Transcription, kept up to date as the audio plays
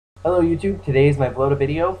Hello YouTube, today is my VLODA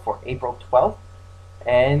video for April 12th,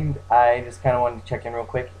 and I just kind of wanted to check in real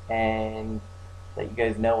quick and let you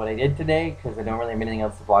guys know what I did today, because I don't really have anything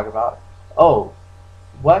else to vlog about. Oh,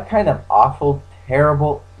 what kind of awful,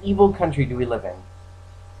 terrible, evil country do we live in,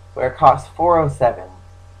 where it costs $4.07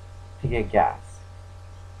 to get gas?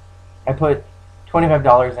 I put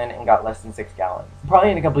 $25 in and got less than 6 gallons.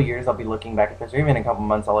 Probably in a couple of years I'll be looking back at this, or even in a couple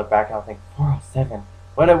months I'll look back and I'll think, 407,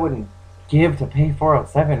 what I wouldn't give to pay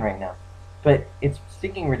 407 right now. But it's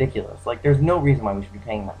stinking ridiculous. Like, there's no reason why we should be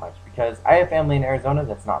paying that much, because I have family in Arizona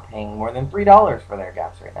that's not paying more than $3 for their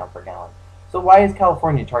gas right now per gallon. So why is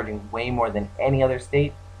California charging way more than any other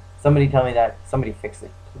state? Somebody tell me that. Somebody fix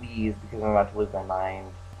it, please, because I'm about to lose my mind.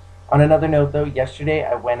 On another note, though, yesterday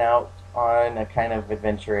I went out on a kind of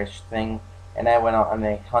adventure-ish thing, and I went out on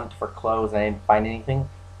a hunt for clothes, and I didn't find anything.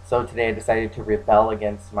 So today I decided to rebel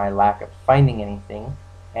against my lack of finding anything,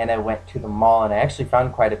 and I went to the mall, and I actually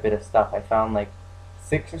found quite a bit of stuff. I found like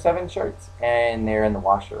 6 or 7 shirts, and they're in the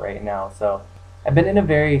washer right now. So I've been in a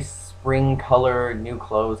very spring color, new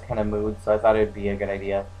clothes kind of mood, so I thought it would be a good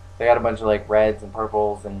idea. So I got a bunch of like reds and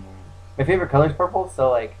purples, and my favorite color is purple, so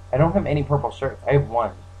like I don't have any purple shirts. I have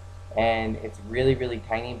one, and it's really really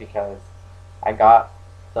tiny because I got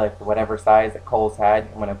like whatever size that Kohl's had,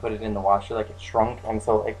 and when I put it in the washer, like it shrunk, and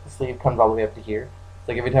so like the sleeve comes all the way up to here.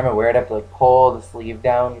 So like every time I wear it, I have to like pull the sleeve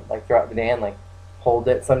down like throughout the day and like hold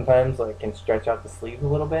it sometimes so I can stretch out the sleeve a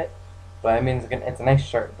little bit. But I mean, it's a nice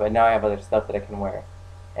shirt. But now I have other stuff that I can wear,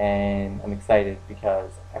 and I'm excited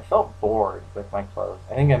because I felt bored with my clothes.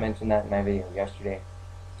 I think I mentioned that in my video yesterday.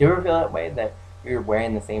 Do you ever feel that way, that you're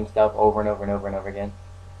wearing the same stuff over and over and over and over again?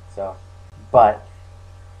 So, but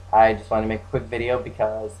I just wanted to make a quick video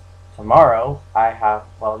because tomorrow I have,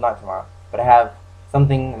 well, not tomorrow, but I have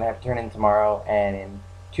something that I have to turn in tomorrow, and in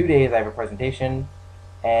 2 days I have a presentation,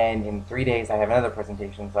 and in 3 days I have another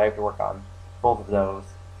presentation, so I have to work on both of those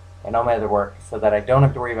and all my other work so that I don't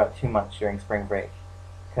have to worry about too much during spring break,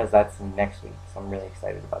 because that's next week, so I'm really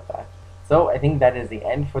excited about that. So I think that is the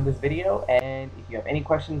end for this video, and if you have any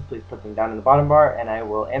questions, please put them down in the bottom bar, and I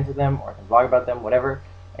will answer them, or I can vlog about them, whatever.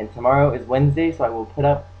 And tomorrow is Wednesday, so I will put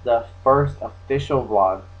up the first official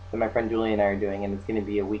vlog that my friend Julie and I are doing, and it's going to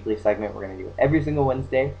be a weekly segment. We're going to do it every single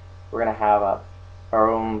Wednesday. We're going to have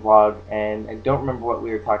our own vlog, and I don't remember what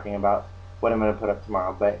we were talking about, what I'm going to put up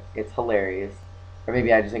tomorrow, but it's hilarious. Or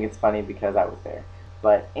maybe I just think it's funny because I was there.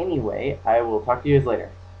 But anyway, I will talk to you guys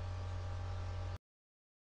later.